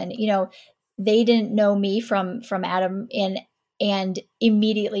conversation. They didn't know me from Adam and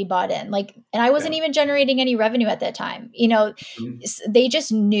immediately bought in. And I wasn't even generating any revenue at that time. They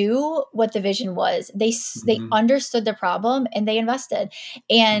just knew what the vision was. They understood the problem and they invested.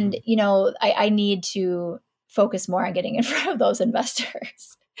 And, I need to focus more on getting in front of those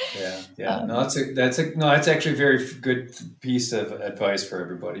investors. Yeah. That's actually a very good piece of advice for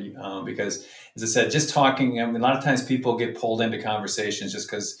everybody. Because as I said, just talking, a lot of times people get pulled into conversations just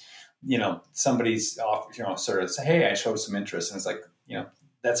because, somebody's off, sort of say, hey, I showed some interest. And it's like,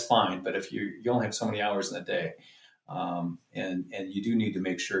 that's fine. But if you only have so many hours in the day, and you do need to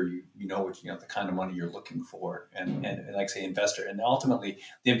make sure you know what, the kind of money you're looking for and like say investor. And ultimately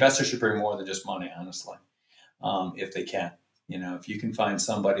the investor should bring more than just money, honestly, if they can. If you can find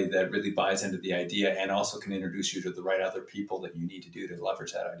somebody that really buys into the idea and also can introduce you to the right other people that you need to do to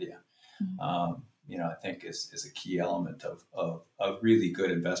leverage that idea, I think is a key element of a really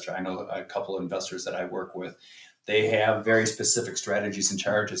good investor. I know a couple of investors that I work with, they have very specific strategies and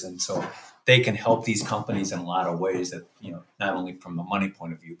charges. And so they can help these companies in a lot of ways that, not only from the money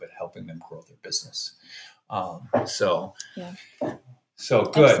point of view, but helping them grow their business. So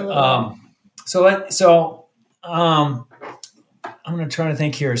good. I'm going to try to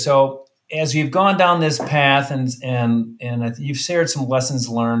think here. So as you've gone down this path and you've shared some lessons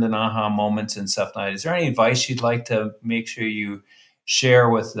learned and aha moments and stuff, is there any advice you'd like to make sure you share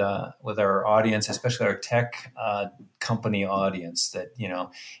with our audience, especially our tech company audience, that,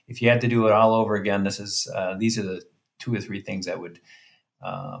 if you had to do it all over again, these are the 2 or 3 things that would,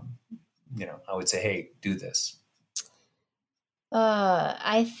 I would say, hey, do this.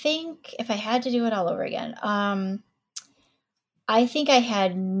 I think if I had to do it all over again, I think I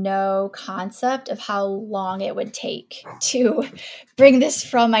had no concept of how long it would take to bring this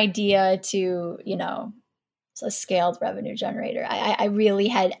from idea to, a scaled revenue generator. I really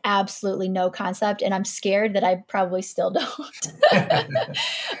had absolutely no concept, and I'm scared that I probably still don't.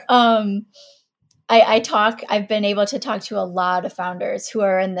 I've been able to talk to a lot of founders who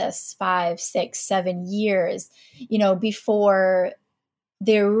are in this 5, 6, 7 years, before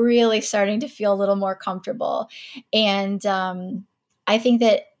they're really starting to feel a little more comfortable. And I think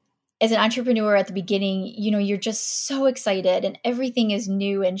that as an entrepreneur at the beginning, you know, you're just so excited and everything is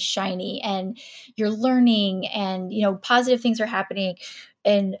new and shiny and you're learning and, you know, positive things are happening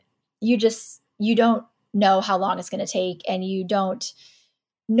and you don't know how long it's going to take and you don't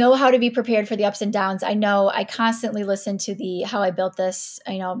know how to be prepared for the ups and downs. I know I constantly listen to the How I Built This,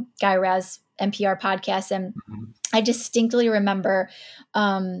 Guy Raz NPR podcast. And I distinctly remember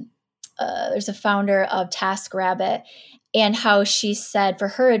there's a founder of TaskRabbit and how she said for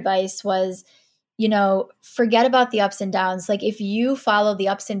her advice was, forget about the ups and downs. Like if you follow the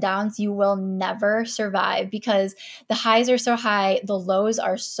ups and downs, you will never survive because the highs are so high, the lows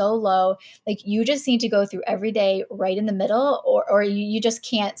are so low. Like you just need to go through every day right in the middle or you just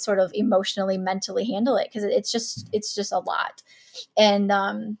can't sort of emotionally, mentally handle it because it's just a lot. And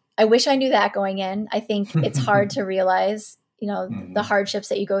I wish I knew that going in. I think it's hard to realize, the hardships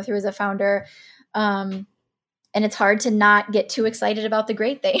that you go through as a founder. And it's hard to not get too excited about the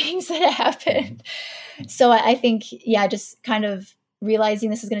great things that happen. So I think, just kind of realizing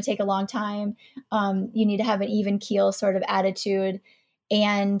this is going to take a long time. You need to have an even keel sort of attitude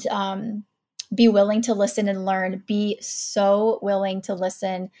and be willing to listen and learn. Be so willing to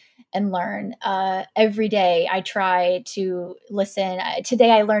listen and learn. Every day I try to listen.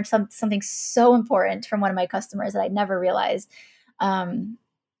 Today I learned something so important from one of my customers that I'd never realized.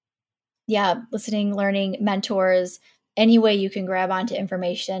 Listening, learning, mentors, any way you can grab onto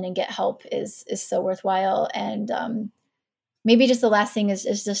information and get help is so worthwhile. And maybe just the last thing is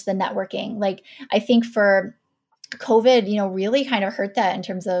just the networking. Like I think for COVID, really kind of hurt that in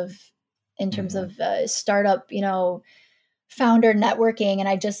terms of startup, founder networking. And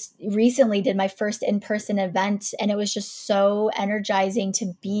I just recently did my first in-person event and it was just so energizing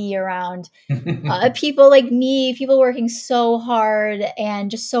to be around people like me, people working so hard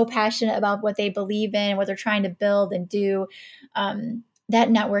and just so passionate about what they believe in, what they're trying to build and do. That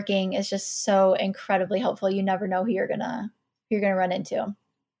networking is just so incredibly helpful. You never know who you're gonna run into.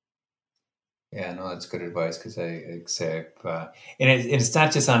 Yeah, no, that's good advice because it's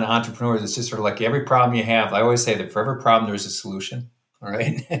not just on entrepreneurs. It's just sort of like every problem you have. I always say that for every problem, there's a solution. All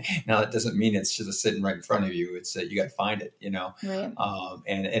right. Now that doesn't mean it's just sitting right in front of you. It's that you got to find it, Right.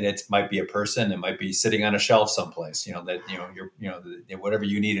 and it might be a person, it might be sitting on a shelf someplace, that, whatever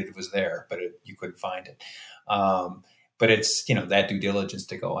you needed was there, but you couldn't find it. But it's, that due diligence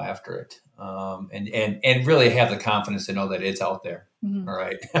to go after it, and really have the confidence to know that it's out there. Mm-hmm. All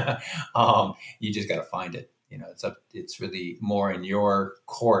right. You just got to find it. It's really more in your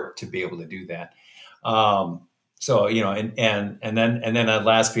court to be able to do that. So, and then that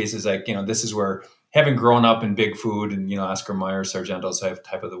last piece is like, this is where, having grown up in big food and, Oscar Mayer, Sargento's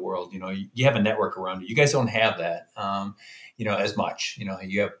type of the world, you have a network around you. You guys don't have that, as much. You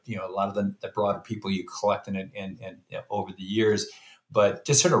have, a lot of the broader people you collect and over the years, but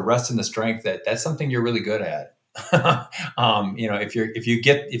just sort of rest in the strength that's something you're really good at. If you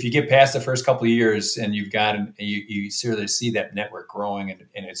get past the first couple of years and you sort of see that network growing and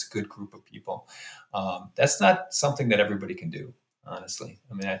it's a good group of people, that's not something that everybody can do, honestly.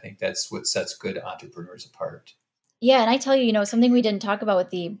 I mean, I think that's what sets good entrepreneurs apart. Yeah. And I tell you, something we didn't talk about with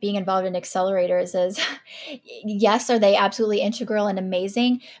the being involved in accelerators is, yes, are they absolutely integral and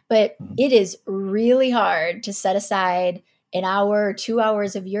amazing, but it is really hard to set aside an hour or 2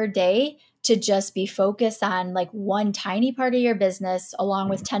 hours of your day to just be focused on like one tiny part of your business along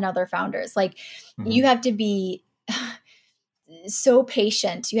with 10 other founders. Like you have to be so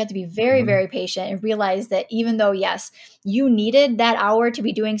patient. You have to be very, very patient and realize that even though, yes, you needed that hour to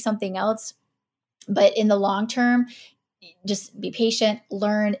be doing something else, but in the long term, just be patient,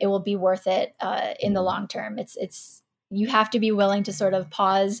 learn, it will be worth it in the long term. You have to be willing to sort of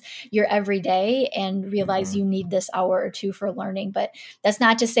pause your everyday and realize you need this hour or two for learning. But that's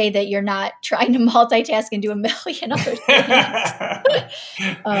not to say that you're not trying to multitask and do a million other things.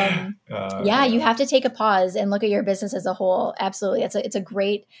 You have to take a pause and look at your business as a whole. Absolutely. It's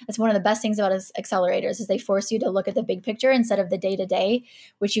one of the best things about accelerators is they force you to look at the big picture instead of the day to day,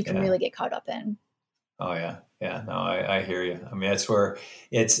 which you can really get caught up in. Oh yeah. Yeah, no, I hear you. I mean, that's where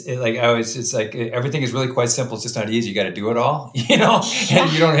it's like everything is really quite simple. It's just not easy. You got to do it all, and you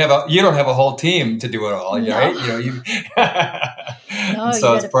don't have a whole team to do it all, right?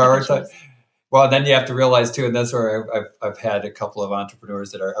 So it's prioritized. Well, then you have to realize too, and that's where I've had a couple of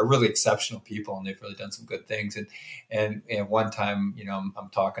entrepreneurs that are really exceptional people, and they've really done some good things. And one time, I'm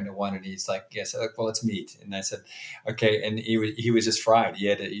talking to one, and he's like, "Yes, well, let's meet." And I said, "Okay." And he was just fried.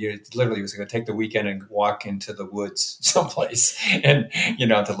 He literally was going to take the weekend and walk into the woods someplace, and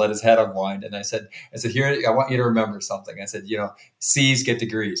to let his head unwind. And I said, "Here, I want you to remember something." I said, C's get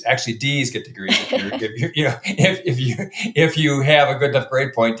degrees. Actually, D's get degrees. If you have a good enough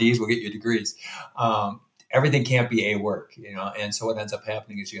grade point, D's will get you degrees. Everything can't be A work, and so what ends up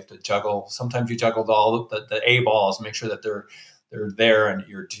happening is you have to juggle. Sometimes you juggle all the A balls, make sure that they're there, and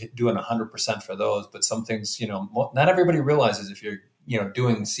you're doing 100% for those. But some things, not everybody realizes if you're,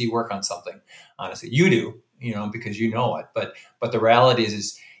 doing C work on something. Honestly, you do, because you know it. But the reality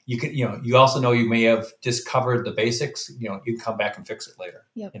is you can, you also know you may have just covered the basics. You can come back and fix it later.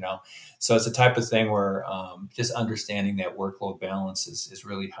 Yep. So it's the type of thing where just understanding that workload balance is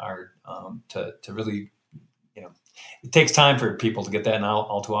really hard to really, it takes time for people to get that. And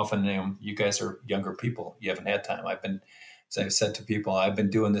all too often, you guys are younger people. You haven't had time. As I've said to people, I've been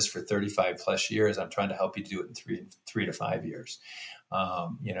doing this for 35 plus years. I'm trying to help you do it in three to 5 years.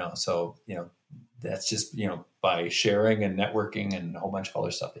 That's just, by sharing and networking and a whole bunch of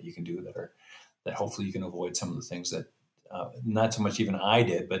other stuff that you can do that hopefully you can avoid some of the things that not so much even I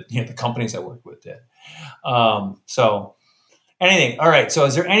did, but the companies I worked with did. So anything. All right. So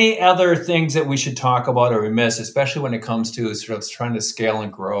is there any other things that we should talk about or we miss, especially when it comes to sort of trying to scale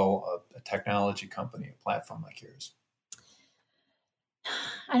and grow a technology company, a platform like yours?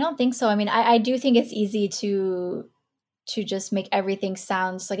 I don't think so. I mean, I do think it's easy to just make everything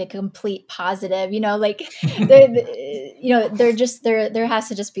sounds like a complete positive, there has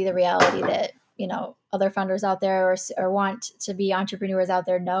to just be the reality that, other founders out there or want to be entrepreneurs out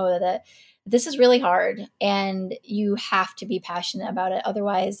there know that this is really hard and you have to be passionate about it.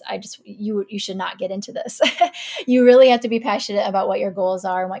 Otherwise, you should not get into this. You really have to be passionate about what your goals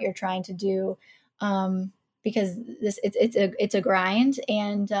are and what you're trying to do. Because it's a grind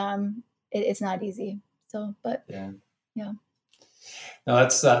and it's not easy. So, but yeah. No,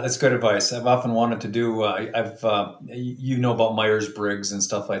 that's good advice. I've often wanted to do. I've about Myers-Briggs and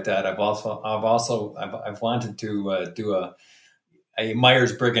stuff like that. I've wanted to do a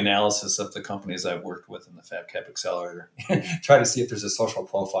Myers-Briggs analysis of the companies I've worked with in the FabCap Accelerator. Try to see if there's a social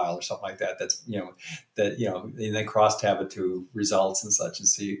profile or something like that. That's and then cross tab it to results and such, and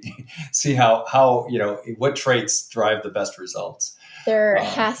see how what traits drive the best results. There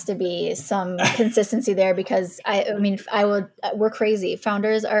has to be some consistency there because we're crazy.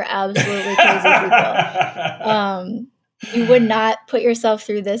 Founders are absolutely crazy people. You would not put yourself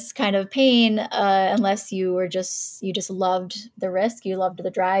through this kind of pain unless you just loved the risk, you loved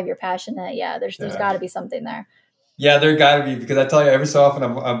the drive, you're passionate. Yeah, there's got to be something there. Yeah, there got to be, because I tell you, every so often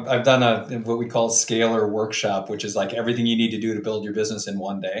I've done what we call scalar workshop, which is like everything you need to do to build your business in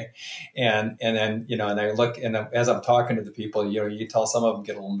one day. And then, and I look, and as I'm talking to the people, you tell some of them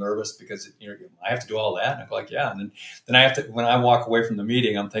get a little nervous because I have to do all that. And I'm like, yeah. And then I have to, when I walk away from the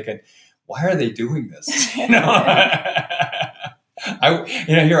meeting, I'm thinking, why are they doing this?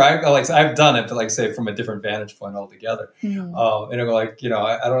 I've done it, but like say from a different vantage point altogether. Mm-hmm. And I go like, I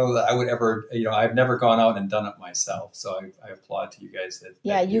don't know that I would ever, I've never gone out and done it myself. So I applaud to you guys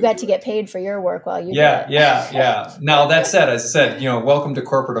that you got to get paid for your work while you did it. Yeah. Now that said, as I said, welcome to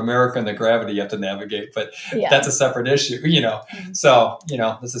corporate America and the gravity you have to navigate, but that's a separate issue, Mm-hmm. So,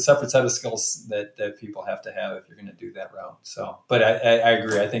 there's a separate set of skills that people have to have if you're going to do that route. So, but I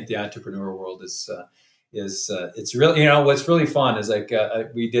agree. I think the entrepreneur world is it's really, what's really fun is like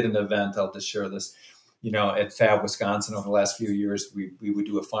we did an event. I'll just share this, at Fab Wisconsin over the last few years. We would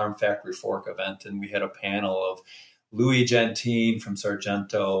do a Farm Factory Fork event, and we had a panel of Louis Gentine from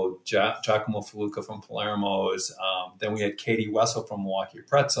Sargento, Giacomo Faluca from Palermo's. Then we had Katie Wessel from Milwaukee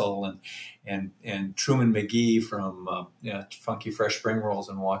Pretzel, and Truman McGee from Funky Fresh Spring Rolls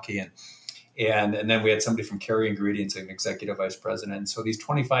in Milwaukee, and then we had somebody from Kerry Ingredients, an executive vice president. And so these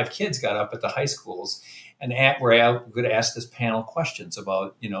 25 kids got up at the high schools and were going to ask this panel questions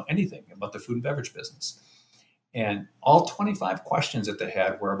about, anything about the food and beverage business. And all 25 questions that they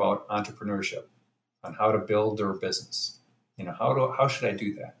had were about entrepreneurship, on how to build their business. How should I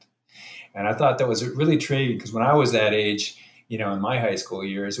do that? And I thought that was really intriguing because when I was that age, in my high school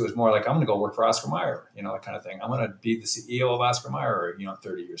years, it was more like, I'm going to go work for Oscar Mayer, that kind of thing. I'm going to be the CEO of Oscar Mayer,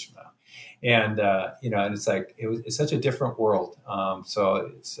 30 years from now. And, and it's like, it's such a different world.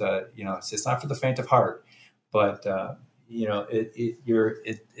 So it's, it's not for the faint of heart, but, it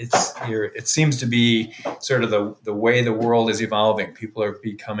seems to be sort of the way the world is evolving. People are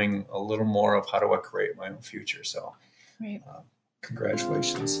becoming a little more of how do I create my own future? So right.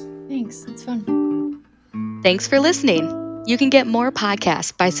 Congratulations. Thanks. It's fun. Thanks for listening. You can get more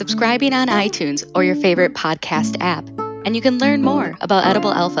podcasts by subscribing on iTunes or your favorite podcast app. And you can learn more about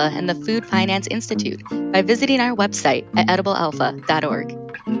Edible Alpha and the Food Finance Institute by visiting our website at ediblealpha.org.